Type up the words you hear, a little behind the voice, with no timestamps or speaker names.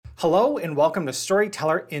Hello and welcome to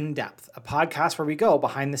Storyteller In Depth, a podcast where we go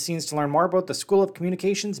behind the scenes to learn more about the School of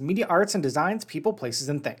Communications, Media Arts and Designs, People, Places,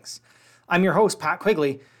 and Things. I'm your host, Pat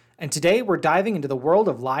Quigley, and today we're diving into the world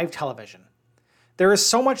of live television. There is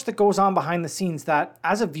so much that goes on behind the scenes that,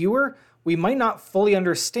 as a viewer, we might not fully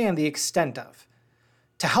understand the extent of.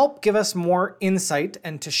 To help give us more insight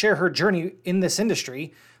and to share her journey in this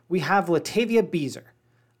industry, we have Lataevia Beezer,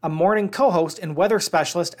 a morning co-host and weather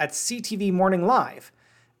specialist at CTV Morning Live,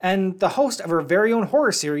 and the host of her very own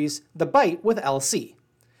horror series, The Bite with LC.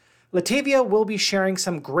 Lataevia will be sharing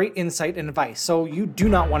some great insight and advice, so you do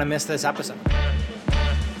not want to miss this episode.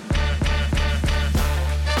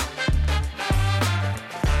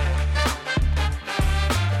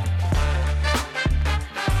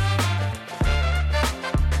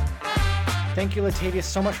 Thank you, Lataevia,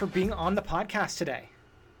 so much for being on the podcast today.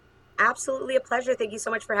 Absolutely a pleasure. Thank you so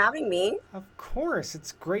much for having me. Of course.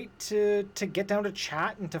 It's great to get down to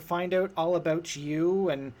chat and to find out all about you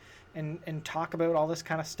and talk about all this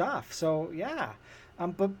kind of stuff. So, yeah.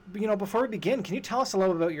 But, before we begin, can you tell us a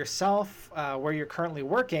little about yourself, where you're currently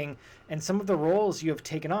working, and some of the roles you have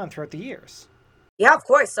taken on throughout the years? Yeah, of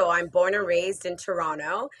course. So I'm born and raised in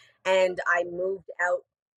Toronto, and I moved out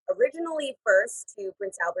originally first to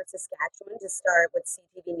Prince Albert, Saskatchewan to start with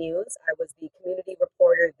CTV News. I was the community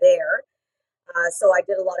reporter there. So I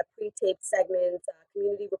did a lot of pre-taped segments,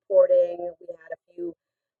 community reporting. We had a few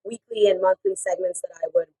weekly and monthly segments that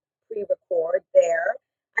I would pre-record there.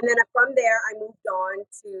 And then from there, I moved on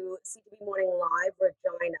to CTV Morning Live,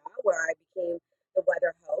 Regina, where I became the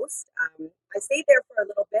weather host. I stayed there for a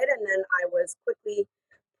little bit, and then I was quickly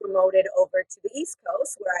promoted over to the East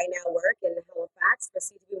Coast, where I now work in Halifax for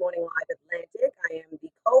CTV Morning Live Atlantic. I am the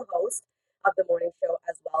co-host of the morning show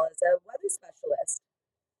as well as a weather specialist.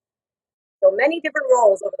 So many different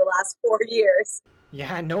roles over the last 4 years.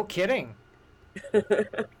 Yeah, no kidding.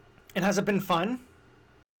 And has it been fun?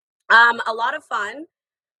 A lot of fun.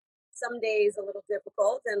 Some days a little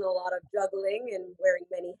difficult and a lot of juggling and wearing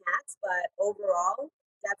many hats, but overall,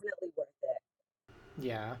 definitely worth it.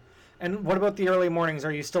 Yeah. And what about the early mornings?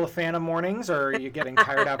 Are you still a fan of mornings, or are you getting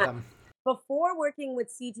tired of them? Before working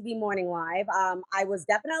with CTV Morning Live, I was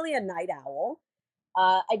definitely a night owl.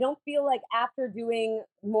 I don't feel like after doing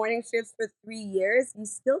morning shifts for 3 years, you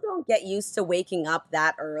still don't get used to waking up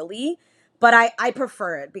that early. But I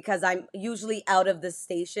prefer it because I'm usually out of the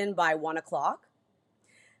station by 1 o'clock.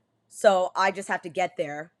 So I just have to get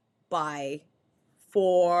there by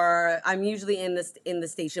 4. I'm usually in the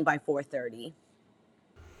station by 4:30.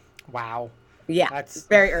 Wow. Yeah, That's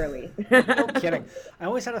very early. no kidding. I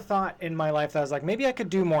always had a thought in my life that I was like, maybe I could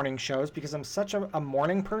do morning shows because I'm such a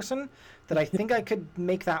morning person that I think I could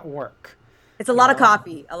make that work. It's a lot of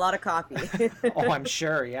coffee. A lot of coffee. Oh, I'm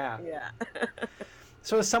sure. Yeah. Yeah.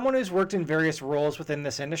 So as someone who's worked in various roles within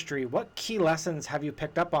this industry, what key lessons have you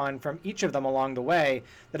picked up on from each of them along the way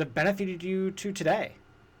that have benefited you to today?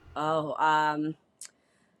 Oh,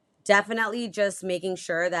 definitely just making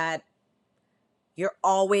sure that you're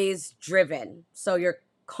always driven. So you're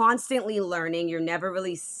constantly learning. You're never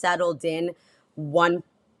really settled in one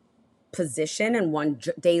position and one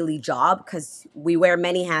daily job because we wear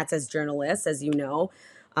many hats as journalists, as you know.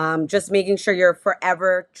 Just making sure you're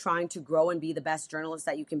forever trying to grow and be the best journalist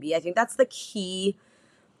that you can be. I think that's the key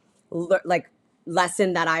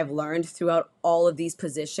lesson that I've learned throughout all of these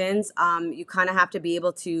positions. You kind of have to be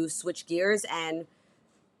able to switch gears and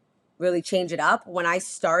really change it up. When I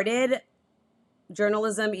started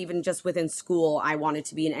journalism, even just within school, I wanted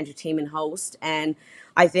to be an entertainment host. And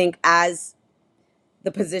I think as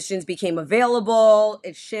the positions became available,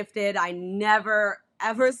 it shifted. I never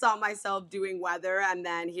ever saw myself doing weather. And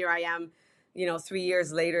then here I am, 3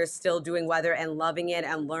 years later, still doing weather and loving it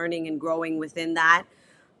and learning and growing within that.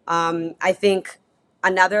 I think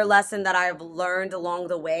another lesson that I've learned along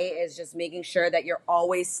the way is just making sure that you're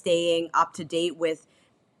always staying up to date with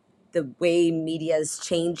the way media is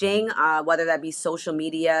changing, whether that be social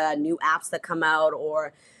media, new apps that come out,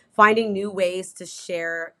 or finding new ways to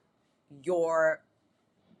share your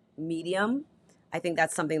medium. I think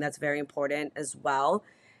that's something that's very important as well.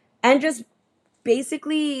 And just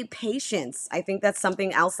basically patience. I think that's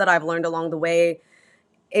something else that I've learned along the way.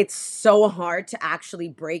 It's so hard to actually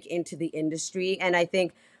break into the industry. And I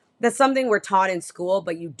think that's something we're taught in school,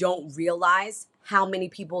 but you don't realize how many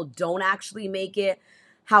people don't actually make it,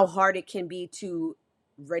 how hard it can be to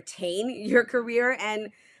retain your career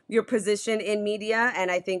and your position in media.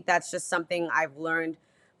 And I think that's just something I've learned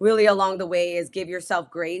really along the way is give yourself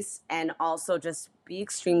grace and also just be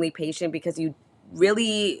extremely patient because you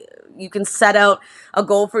can set out a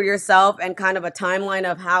goal for yourself and kind of a timeline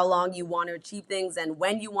of how long you want to achieve things and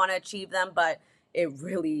when you want to achieve them, but it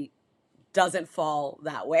really doesn't fall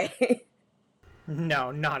that way.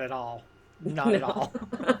 No, not at all. Not at No. all.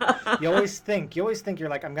 You always think you're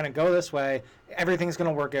like, I'm going to go this way. Everything's going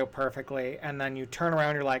to work out perfectly. And then you turn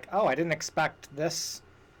around, you're like, oh, I didn't expect this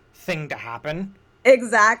thing to happen.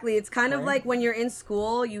 Exactly. It's kind of Right? like when you're in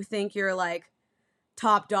school, you think you're like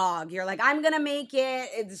top dog. You're like, I'm going to make it.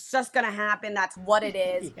 It's just going to happen. That's what it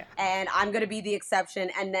is. Yeah. And I'm going to be the exception.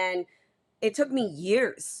 And then it took me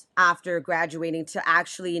years after graduating to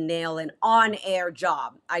actually nail an on-air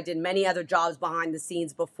job. I did many other jobs behind the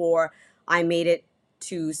scenes before I made it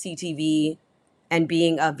to CTV and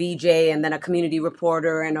being a VJ and then a community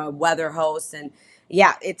reporter and a weather host. And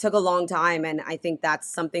yeah, it took a long time. And I think that's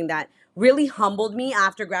something that really humbled me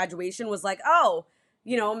after graduation was like, oh,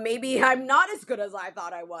 maybe I'm not as good as I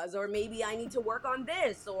thought I was, or maybe I need to work on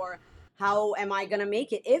this, or how am I going to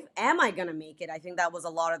make it? If am I going to make it? I think that was a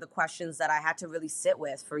lot of the questions that I had to really sit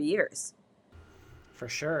with for years. For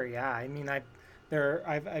sure, yeah. I mean, I've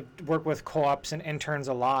worked with co-ops and interns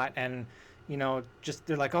a lot, and just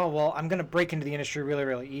they're like, oh well, I'm gonna break into the industry really,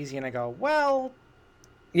 really easy, and I go, well,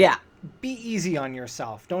 Yeah. be easy on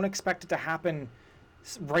yourself. Don't expect it to happen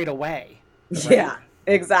right away, right? Yeah,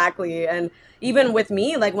 exactly. And even with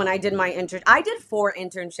me, like when I did my I did 4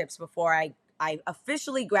 internships before I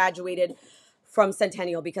officially graduated from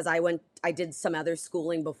Centennial because I did some other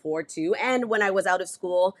schooling before too. And when I was out of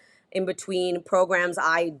school in between programs,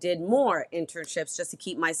 I did more internships just to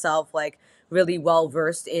keep myself like really well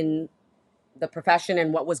versed in the profession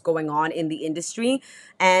and what was going on in the industry.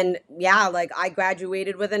 And yeah, like I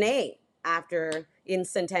graduated with an A after in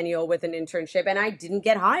Centennial with an internship, and I didn't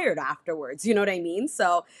get hired afterwards. You know what I mean?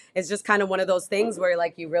 So it's just kind of one of those things where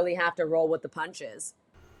like you really have to roll with the punches.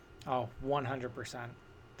 Oh, 100%.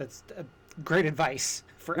 That's great advice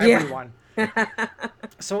for Yeah. everyone.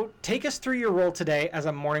 So take us through your role today as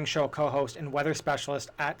a morning show co-host and weather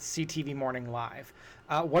specialist at CTV Morning Live.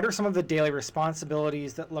 What are some of the daily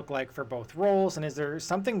responsibilities that look like for both roles? And is there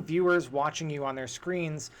something viewers watching you on their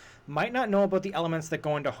screens might not know about the elements that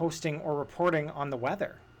go into hosting or reporting on the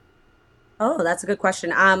weather? Oh, that's a good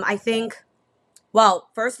question. I think, well,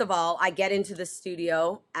 first of all, I get into the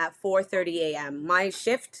studio at 4:30 a.m. My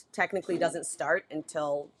shift technically doesn't start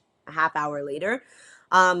until a half hour later.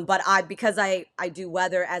 But because I do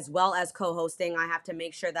weather as well as co-hosting, I have to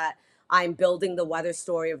make sure that I'm building the weather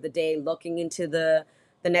story of the day, looking into the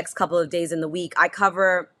next couple of days in the week. I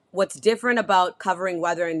cover what's different about covering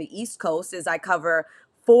weather in the East Coast is I cover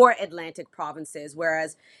 4 Atlantic provinces,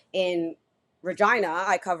 whereas in Regina,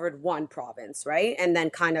 I covered one province, right? And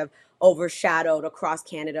then kind of overshadowed across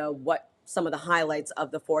Canada what some of the highlights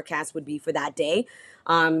of the forecast would be for that day.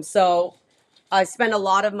 So I spend a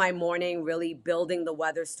lot of my morning really building the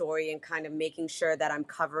weather story and kind of making sure that I'm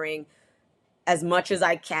covering as much as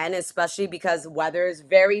I can, especially because weather is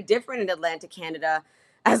very different in Atlantic Canada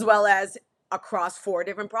as well as across 4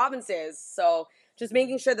 different provinces. So just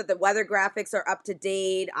making sure that the weather graphics are up to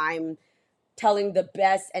date. I'm telling the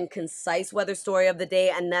best and concise weather story of the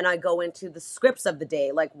day. And then I go into the scripts of the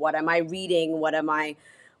day. Like, what am I reading? What am I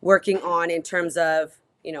working on in terms of,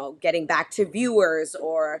 getting back to viewers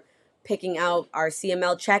or picking out our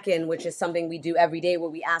CML check in, which is something we do every day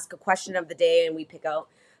where we ask a question of the day and we pick out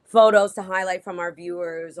photos to highlight from our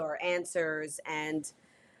viewers or answers. And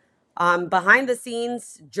behind the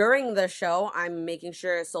scenes during the show, I'm making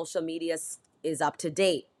sure social media is up to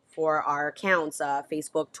date for our accounts,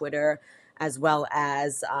 Facebook, Twitter, as well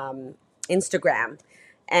as Instagram.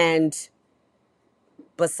 And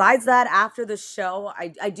besides that, after the show,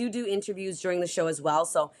 I do interviews during the show as well.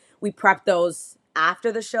 So we prep those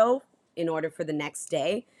after the show in order for the next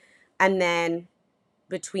day. And then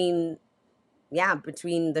between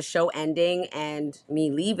between the show ending and me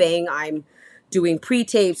leaving, I'm doing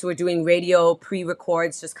pre-tapes. We're doing radio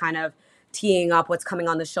pre-records, just kind of teeing up what's coming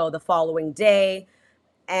on the show the following day,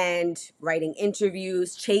 and writing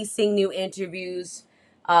interviews, chasing new interviews.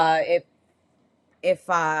 If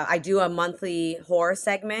I do a monthly horror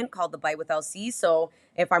segment called The Bite with LC, so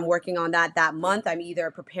if I'm working on that month, I'm either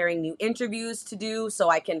preparing new interviews to do so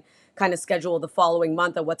I can kind of schedule the following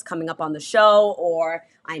month of what's coming up on the show, or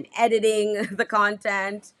I'm editing the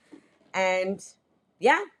content, and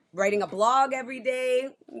yeah, writing a blog every day.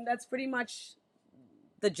 That's pretty much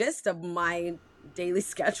the gist of my daily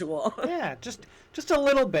schedule. Yeah, just a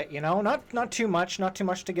little bit, not too much, not too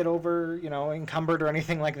much to get over, encumbered or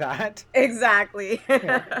anything like that. Exactly.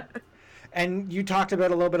 Yeah. And you talked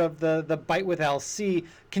about a little bit of the Bite with LC.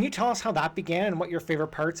 Can you tell us how that began and what your favorite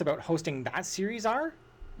parts about hosting that series are?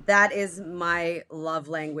 That is my love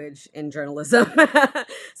language in journalism.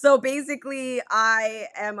 So basically, I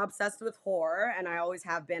am obsessed with horror, and I always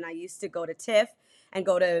have been. I used to go to TIFF and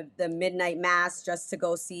go to the midnight mass just to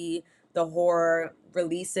go see the horror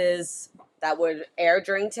releases that would air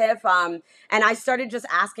during TIFF. And I started just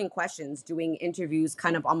asking questions, doing interviews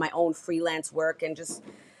kind of on my own freelance work, and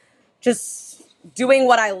just doing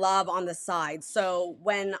what I love on the side. So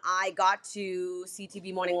when I got to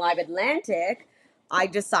CTV Morning Live Atlantic, I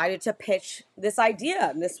decided to pitch this idea.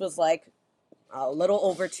 And this was like a little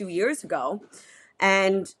over 2 years ago.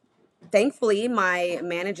 And thankfully, my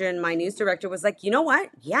manager and my news director was like, you know what?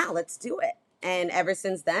 Yeah, let's do it. And ever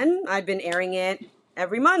since then, I've been airing it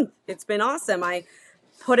every month. It's been awesome. I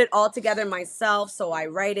put it all together myself. So I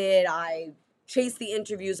write it, I chase the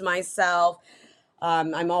interviews myself.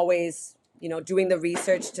 I'm always, doing the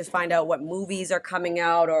research to find out what movies are coming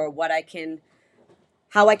out or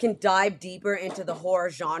how I can dive deeper into the horror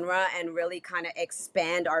genre and really kind of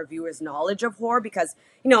expand our viewers' knowledge of horror, because,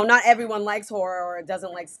 not everyone likes horror or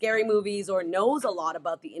doesn't like scary movies or knows a lot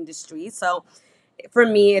about the industry. So for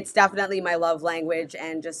me, it's definitely my love language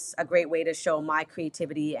and just a great way to show my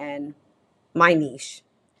creativity and my niche.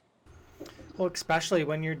 Well, especially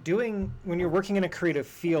when you're working in a creative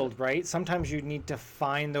field, right? Sometimes you need to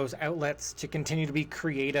find those outlets to continue to be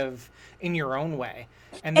creative in your own way.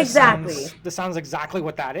 And this Exactly. sounds this sounds exactly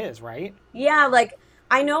what that is, right? Yeah, like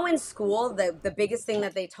I know in school the biggest thing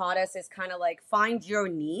that they taught us is kind of like find your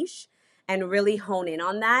niche and really hone in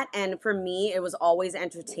on that. And for me, it was always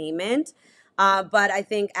entertainment. But I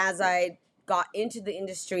think as I got into the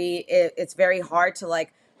industry, it's very hard to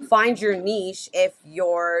like find your niche if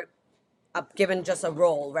you're given just a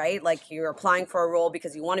role, right? Like you're applying for a role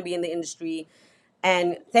because you want to be in the industry.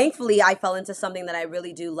 And thankfully, I fell into something that I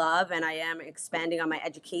really do love, and I am expanding on my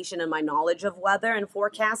education and my knowledge of weather and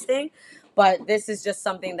forecasting. But this is just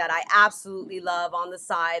something that I absolutely love on the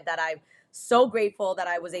side, that I'm so grateful that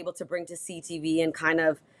I was able to bring to CTV and kind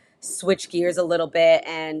of switch gears a little bit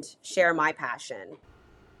and share my passion.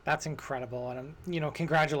 That's incredible, and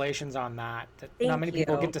congratulations on that. That not Thank many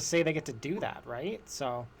people get you. to say they get to do that, right?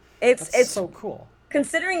 So that's It's so cool,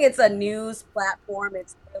 considering it's a news platform,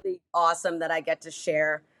 it's really awesome that I get to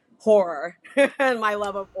share horror and my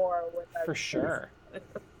love of horror with our for viewers. sure.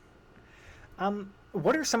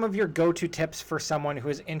 What are some of your go-to tips for someone who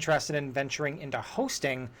is interested in venturing into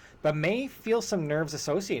hosting but may feel some nerves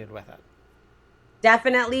associated with it?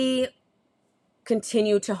 Definitely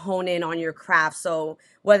continue to hone in on your craft. So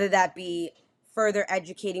whether that be further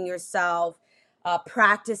educating yourself,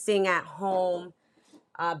 practicing at home,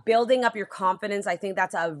 building up your confidence. I think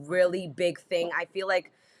that's a really big thing. I feel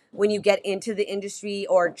like when you get into the industry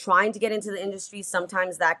or trying to get into the industry,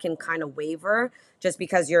 sometimes that can kind of waver just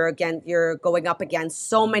because you're going up against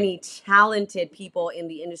so many talented people in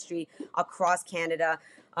the industry across Canada.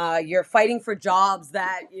 You're fighting for jobs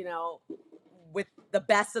that, with the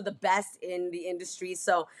best of the best in the industry.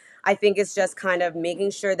 So I think it's just kind of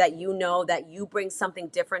making sure that you know that you bring something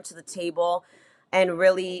different to the table and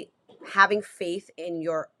really having faith in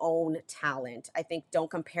your own talent. I think don't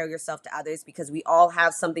compare yourself to others because we all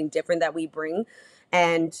have something different that we bring.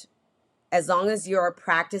 And as long as you're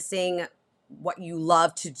practicing what you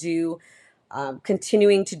love to do,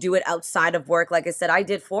 continuing to do it outside of work. Like I said, I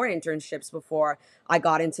did 4 internships before I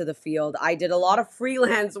got into the field. I did a lot of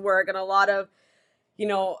freelance work and a lot of, you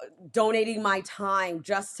know, donating my time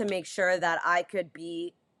just to make sure that I could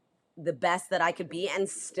be the best that I could be. And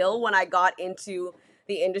still, when I got into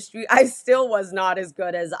the industry, I still was not as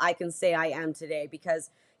good as I can say I am today because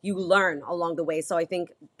you learn along the way. So I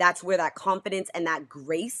think that's where that confidence and that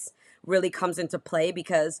grace really comes into play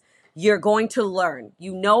because you're going to learn,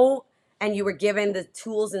 and you were given the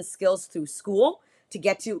tools and skills through school to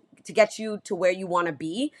get you to where you want to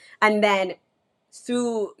be. And then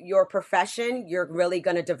through your profession, you're really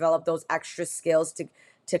going to develop those extra skills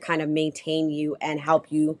to kind of maintain you and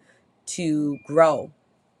help you to grow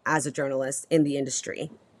as a journalist in the industry.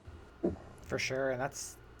 For sure, and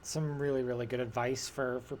that's some really, really good advice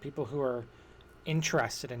for people who are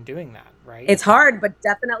interested in doing that, right? It's hard, but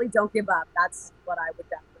definitely don't give up. That's what I would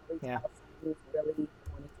definitely Yeah. tell someone who's really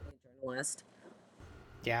wanting to be a journalist.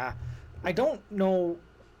 Yeah. I don't know.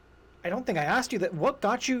 I don't think I asked you that. What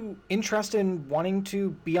got you interested in wanting to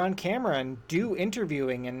be on camera and do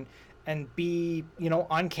interviewing and be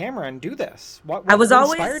on camera and do this? What I what was what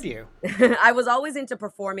inspired always you? I was always into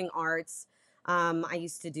performing arts. I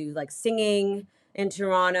used to do like singing in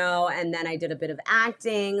Toronto, and then I did a bit of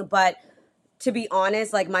acting, but to be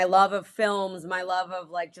honest, like my love of films, my love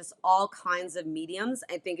of like just all kinds of mediums,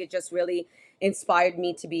 I think it just really inspired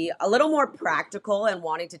me to be a little more practical and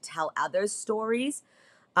wanting to tell others stories.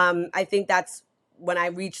 I think that's when I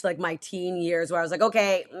reached like my teen years where I was like,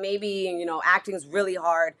 okay, maybe, acting is really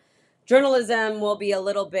hard. journalism will be a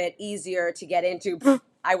little bit easier to get into.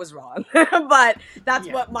 I was wrong. But that's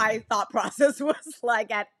Yeah. what my thought process was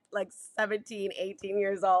like at like 17, 18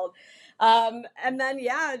 years old. And then,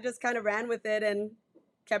 yeah, just kind of ran with it and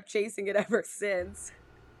kept chasing it ever since.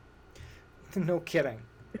 No kidding.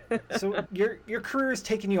 So your career has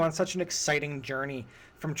taken you on such an exciting journey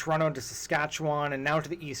from Toronto to Saskatchewan and now to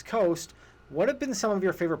the East Coast. What have been some of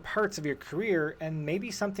your favorite parts of your career and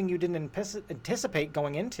maybe something you didn't anticipate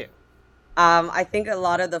going into? I think a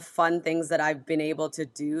lot of the fun things that I've been able to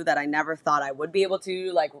do that I never thought I would be able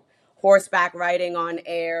to, like horseback riding on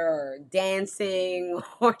air or dancing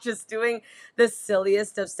or just doing the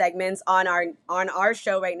silliest of segments on our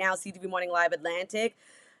show right now, CTV Morning Live Atlantic.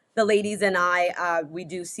 The ladies and I, we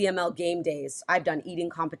do CML game days. I've done eating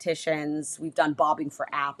competitions. We've done bobbing for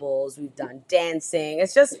apples. We've done dancing.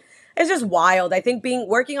 It's just wild. I think being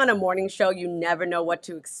working on a morning show, you never know what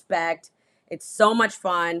to expect. It's so much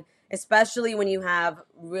fun, especially when you have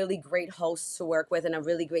really great hosts to work with and a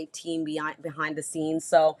really great team behind the scenes.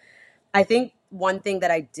 So I think one thing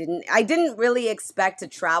that I didn't really expect to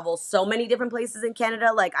travel so many different places in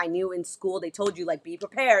Canada. Like I knew in school they told you like be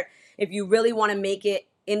prepared. If you really want to make it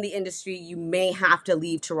in the industry, you may have to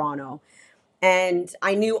leave Toronto. And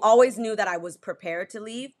I knew always knew that I was prepared to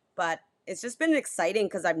leave, but it's just been exciting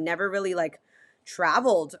because I've never really like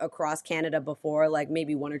traveled across Canada before, like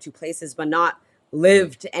maybe one or two places, but not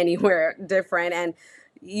lived anywhere different. And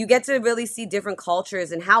you get to really see different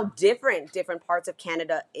cultures and how different parts of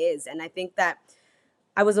Canada is. And I think that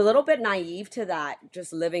I was a little bit naive to that,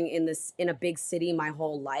 just living in a big city my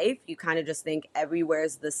whole life. You kind of just think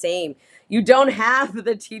everywhere's the same. You don't have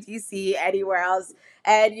the TTC anywhere else.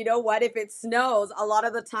 And you know what? If it snows, a lot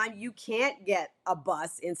of the time you can't get a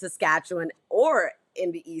bus in Saskatchewan or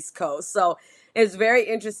in the East Coast. So it's very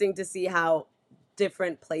interesting to see how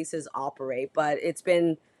different places operate. But it's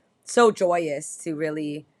been so joyous to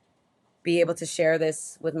really be able to share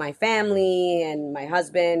this with my family and my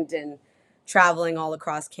husband and traveling all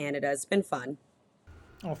across Canada. It's been fun.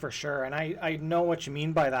 Oh, for sure. And I know what you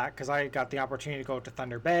mean by that because I got the opportunity to go to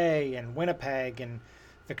Thunder Bay and Winnipeg and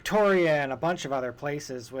Victoria and a bunch of other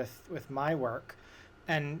places with my work.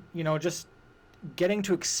 And, just getting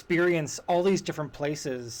to experience all these different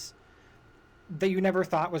places that you never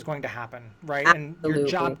thought was going to happen, right? And your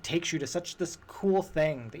Absolutely. job takes you to such this cool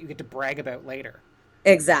thing that you get to brag about later,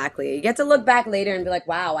 Exactly. You get to look back later and be like,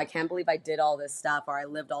 wow, I can't believe I did all this stuff or I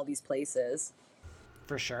lived all these places.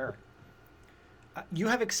 for sure. You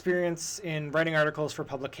have experience in writing articles for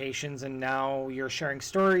publications, and now you're sharing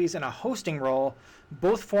stories in a hosting role,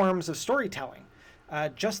 both forms of storytelling,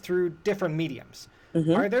 just through different mediums.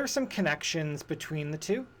 Hmm. Are there some connections between the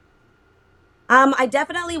two? I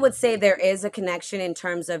definitely would say there is a connection in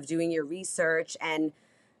terms of doing your research and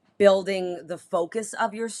building the focus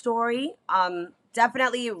of your story.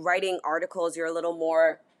 Definitely writing articles, you're a little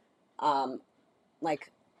more um,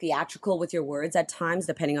 like theatrical with your words at times,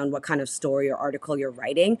 depending on what kind of story or article you're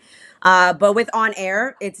writing. But with on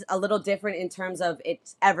air, it's a little different in terms of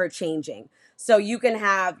it's ever changing. So you can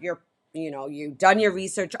have you've done your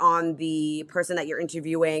research on the person that you're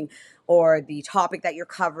interviewing or the topic that you're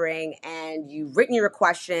covering, and you've written your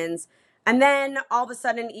questions. And then all of a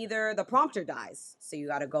sudden, either the prompter dies, so you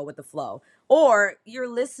got to go with the flow, or you're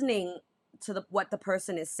listening to what the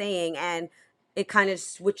person is saying, and it kind of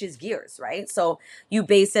switches gears, right? So you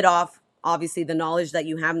base it off obviously the knowledge that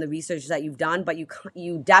you have and the research that you've done, but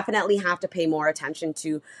you definitely have to pay more attention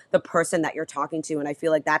to the person that you're talking to, and I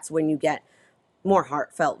feel like that's when you get more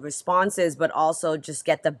heartfelt responses, but also just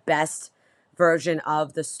get the best version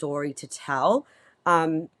of the story to tell.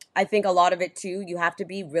 I think a lot of it too, you have to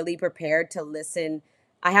be really prepared to listen.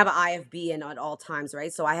 I have an IFB in at all times,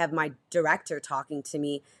 right? So I have my director talking to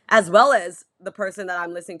me as well as the person that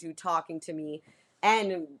I'm listening to talking to me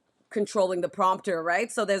and controlling the prompter,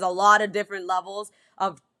 right? So there's a lot of different levels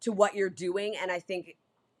of to what you're doing. And I think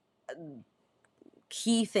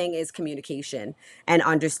key thing is communication and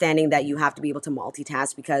understanding that you have to be able to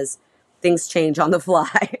multitask because things change on the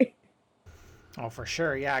fly. Oh, for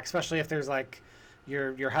sure. Yeah, especially if there's like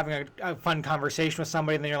you're having a fun conversation with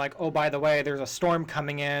somebody, and then you're like, oh, by the way, there's a storm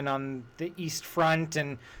coming in on the east front,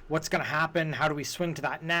 and what's going to happen? How do we swing to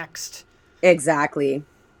that next? Exactly.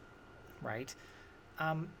 Right.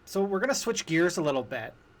 So we're going to switch gears a little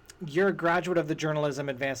bit. You're a graduate of the Journalism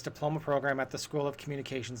Advanced Diploma Program at the School of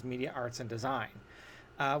Communications, Media Arts, and Design.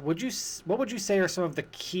 What would you say are some of the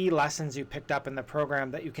key lessons you picked up in the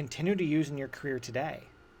program that you continue to use in your career today?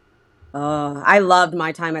 I loved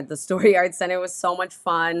my time at the Story Arts Center. It was so much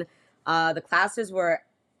fun. The classes were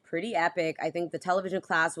pretty epic. I think the television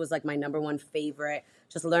class was like my number one favorite.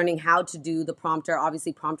 Just learning how to do the prompter.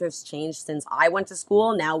 Obviously, prompters changed since I went to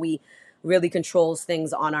school. Now we really controls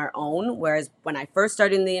things on our own. Whereas when I first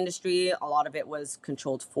started in the industry, a lot of it was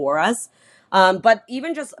controlled for us. But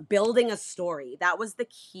even just building a story, that was the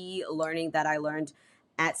key learning that I learned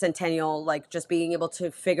at Centennial, like just being able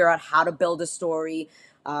to figure out how to build a story,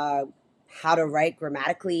 uh, how to write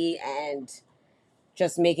grammatically, and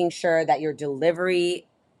just making sure that your delivery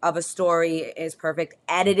of a story is perfect.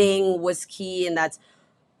 Editing was key, and that's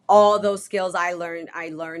all those skills I learned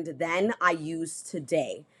then I use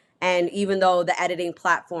today. And even though the editing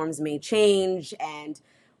platforms may change and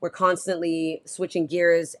we're constantly switching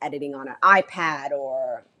gears, editing on an iPad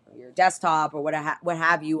or your desktop or what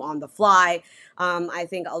have you on the fly, I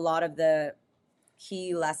think a lot of the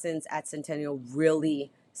key lessons at Centennial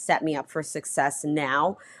really set me up for success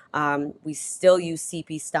now. We still use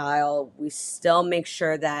CP style. We still make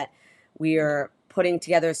sure that we are putting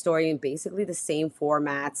together a story in basically the same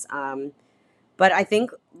formats. But I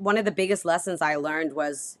think one of the biggest lessons I learned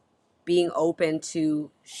was being open to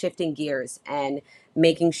shifting gears and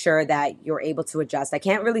making sure that you're able to adjust. I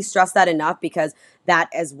can't really stress that enough because that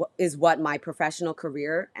is what my professional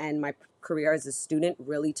career and my career as a student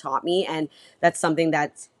really taught me. And that's something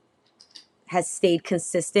that has stayed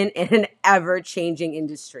consistent in an ever-changing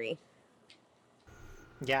industry.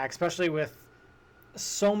 Yeah, especially with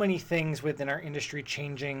so many things within our industry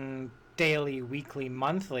changing daily, weekly,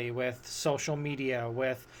 monthly, with social media,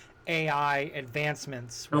 with AI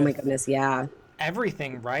advancements, Oh my with goodness, yeah.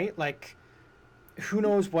 everything, right? Like, who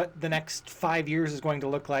knows what the next 5 years is going to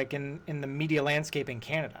look like in the media landscape in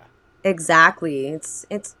Canada? Exactly. It's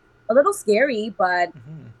a little scary, but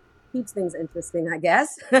keeps things interesting, I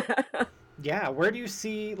guess. Yeah, where do you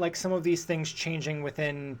see like some of these things changing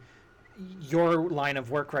within your line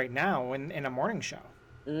of work right now in a morning show?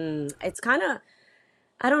 It's kind of,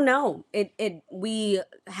 I don't know. It we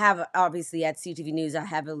have obviously at CTV News a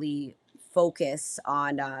heavily focus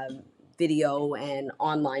on video and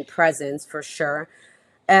online presence for sure.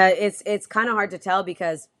 It's kind of hard to tell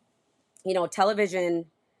because television,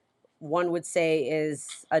 one would say, is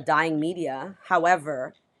a dying media.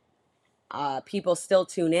 However, people still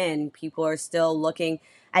tune in. People are still looking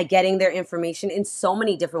at getting their information in so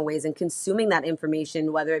many different ways and consuming that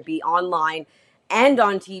information, whether it be online and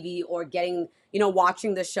on TV or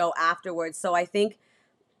watching the show afterwards. So I think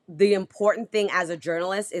the important thing as a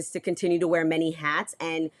journalist is to continue to wear many hats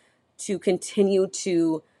and to continue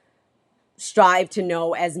to strive to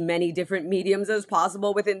know as many different mediums as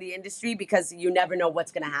possible within the industry because you never know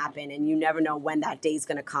what's going to happen and you never know when that day is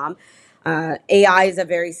going to come. AI is a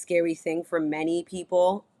very scary thing for many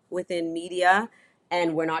people within media,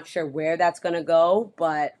 and we're not sure where that's going to go.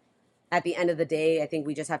 But at the end of the day, I think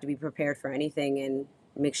we just have to be prepared for anything and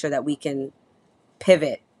make sure that we can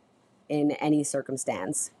pivot in any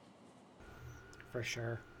circumstance. For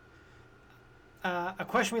sure. A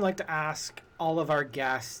question we like to ask all of our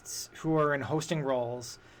guests who are in hosting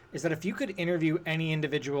roles is that if you could interview any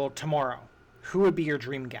individual tomorrow, who would be your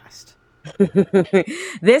dream guest?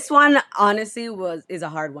 This one honestly is a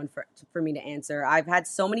hard one for me to answer. I've had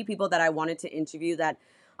so many people that I wanted to interview that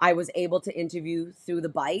I was able to interview through the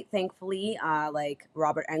bite, thankfully. Like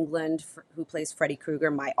Robert Englund, who plays Freddy Krueger,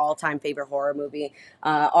 my all-time favorite horror movie.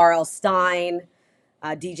 R.L. Stein,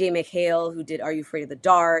 DJ McHale, who did Are You Afraid of the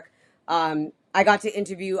Dark? I got to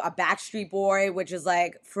interview a Backstreet Boy, which is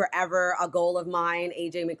like forever a goal of mine.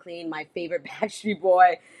 AJ McLean, my favorite Backstreet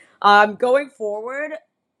Boy. Going forward,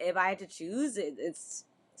 if I had to choose, it's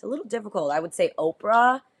a little difficult. I would say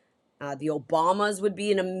Oprah. The Obamas would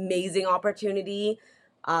be an amazing opportunity.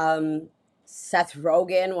 Seth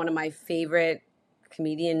Rogen, one of my favorite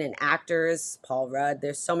comedian and actors. Paul Rudd.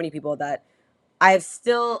 There's so many people that I have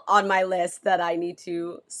still on my list that I need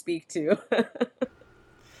to speak to.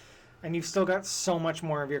 And you've still got so much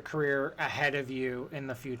more of your career ahead of you in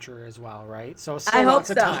the future as well, right? So I still hope lots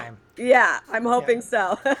so. of time. Yeah, I'm hoping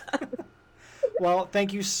Yeah. so. Well,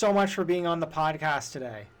 thank you so much for being on the podcast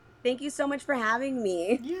today. Thank you so much for having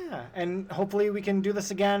me. Yeah, and hopefully we can do this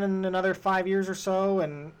again in another 5 years or so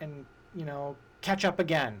and catch up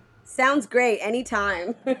again. Sounds great.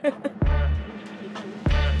 Anytime.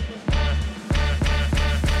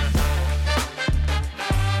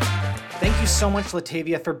 Thank you so much,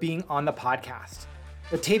 Lataevia, for being on the podcast.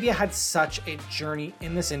 Lataevia had such a journey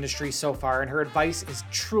in this industry so far, and her advice is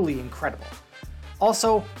truly incredible.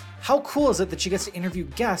 Also, how cool is it that she gets to interview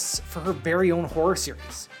guests for her very own horror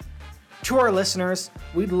series? To our listeners,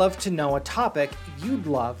 we'd love to know a topic you'd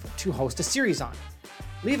love to host a series on.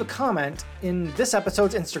 Leave a comment in this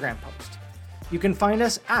episode's Instagram post. You can find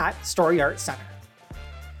us at Story Art Center.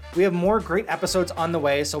 We have more great episodes on the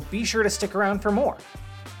way, so be sure to stick around for more.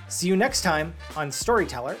 See you next time on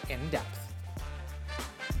Storyteller in Depth.